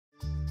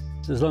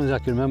As long as I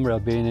can remember,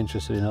 I've been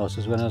interested in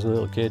horses when I was a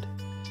little kid.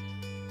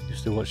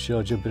 Used to watch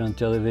Showjumping on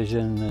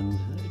television, and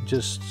it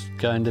just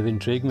kind of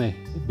intrigued me.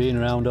 Being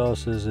around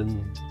horses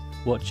and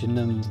watching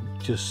them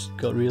just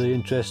got really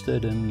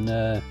interested, and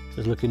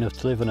was lucky enough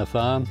to live on a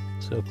farm,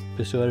 so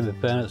persuaded my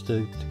parents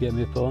to get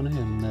me a pony,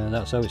 and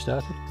that's how it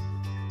started.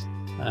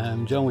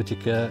 I'm John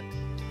Whitaker.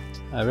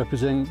 I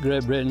represent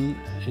Great Britain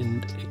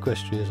in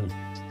equestrianism.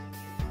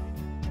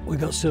 We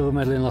got silver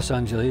medal in Los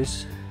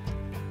Angeles,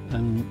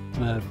 and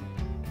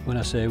when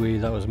I say we,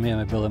 that was me and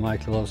my brother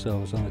Michael also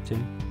was on the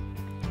team.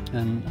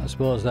 And I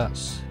suppose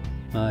that's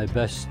my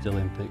best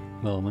Olympic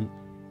moment.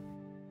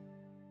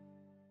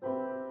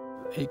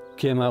 It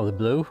came out of the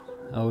blue.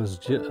 I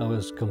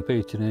was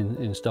competing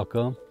in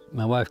Stockholm.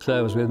 My wife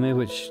Claire was with me,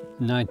 which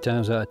 9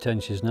 times out of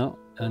 10 she's not.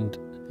 And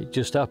it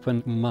just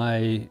happened,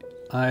 my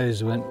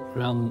eyes went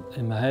round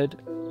in my head,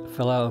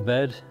 fell out of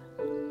bed,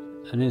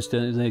 and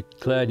instantly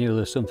Claire knew there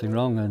was something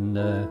wrong and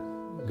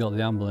got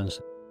the ambulance.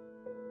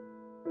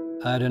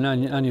 I had an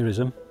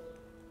aneurysm,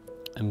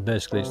 and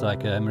basically it's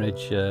like a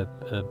hemorrhage, a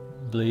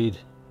bleed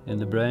in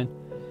the brain.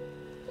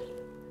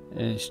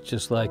 It's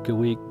just like a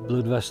weak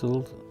blood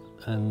vessel,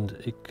 and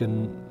it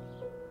can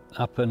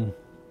happen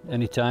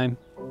any time.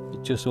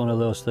 It's just one of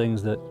those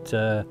things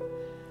that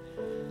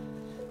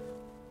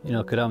you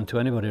know, could happen to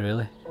anybody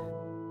really.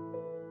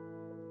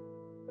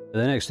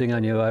 The next thing I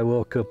knew, I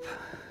woke up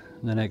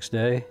the next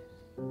day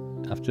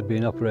after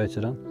being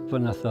operated on,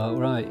 and I thought,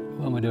 right,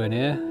 what am I doing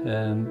here?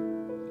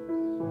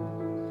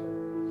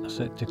 I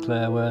said to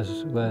Claire,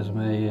 where's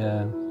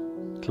my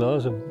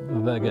clothes? We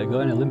better get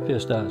going. Olympia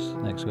starts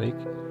next week.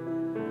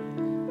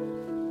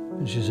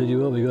 And she said, you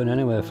won't be going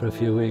anywhere for a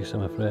few weeks,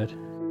 I'm afraid.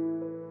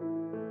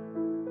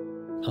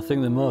 I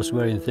think the most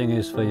worrying thing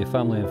is for your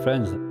family and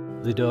friends.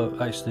 They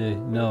don't actually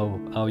know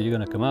how you're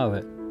going to come out of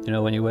it. You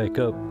know, when you wake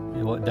up,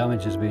 what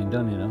damage has been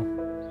done, you know.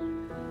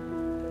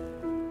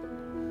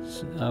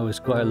 So I was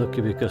quite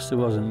lucky because there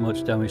wasn't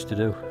much damage to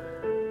do.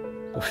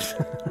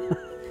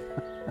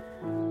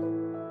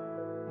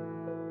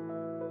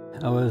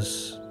 I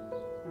was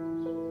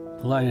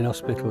lying in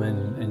hospital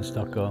in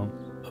Stockholm,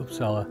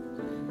 Uppsala.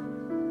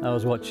 I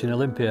was watching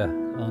Olympia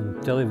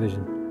on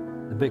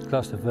television, the big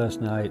class the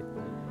first night.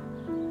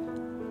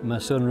 My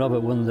son Robert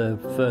won the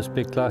first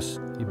big class.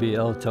 He beat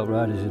all the top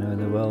riders, you know, in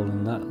the world,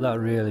 and that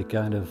really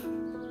kind of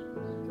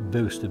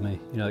boosted me.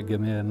 You know, it gave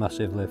me a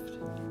massive lift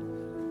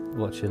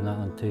watching that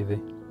on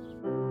TV.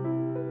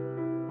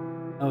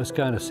 I was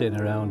kind of sitting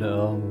around at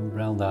home,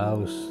 around the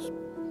house,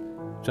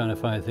 trying to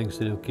find things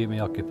to do, keep me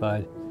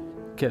occupied.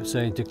 Kept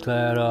saying to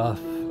Claire, oh,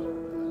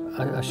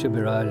 I should be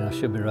riding, I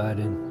should be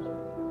riding.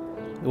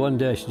 One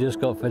day she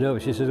just got fed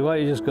up. She said, why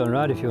don't you just go and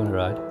ride if you want to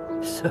ride?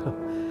 So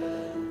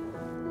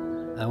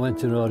I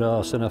went and rode a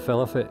horse and I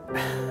fell off it.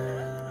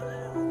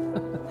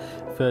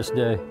 First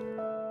day.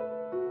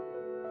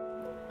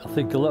 I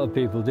think a lot of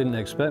people didn't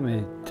expect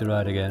me to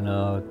ride again,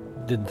 or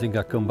didn't think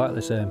I'd come back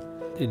the same.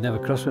 It never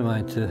crossed my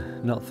mind to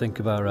not think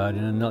about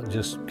riding and not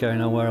just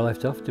carrying on where I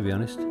left off, to be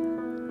honest.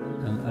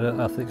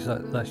 And I think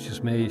that's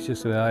just me, it's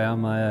just the way I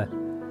am. I'm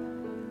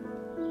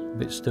a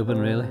bit stubborn,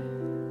 really.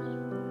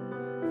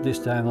 This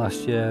time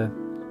last year,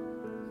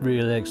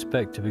 really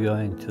expect to be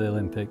going to the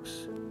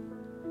Olympics.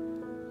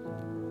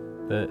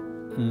 But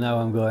now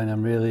I'm going,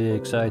 I'm really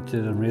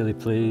excited, I'm really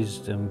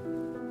pleased, I'm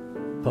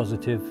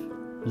positive,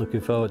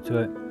 looking forward to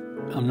it.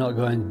 I'm not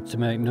going to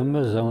make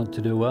numbers, I want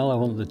to do well, I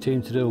want the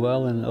team to do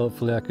well, and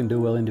hopefully I can do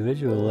well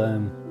individual.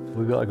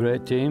 We've got a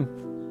great team,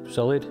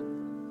 solid.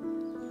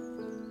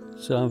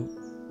 So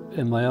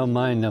in my own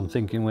mind, I'm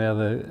thinking we have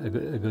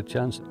a good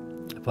chance.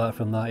 Apart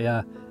from that,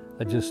 yeah,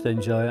 I just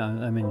enjoy it.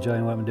 I'm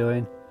enjoying what I'm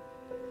doing.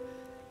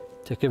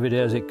 Take every day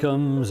as it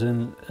comes,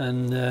 and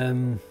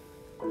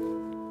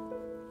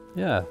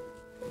yeah,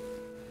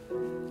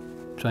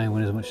 try and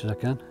win as much as I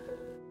can.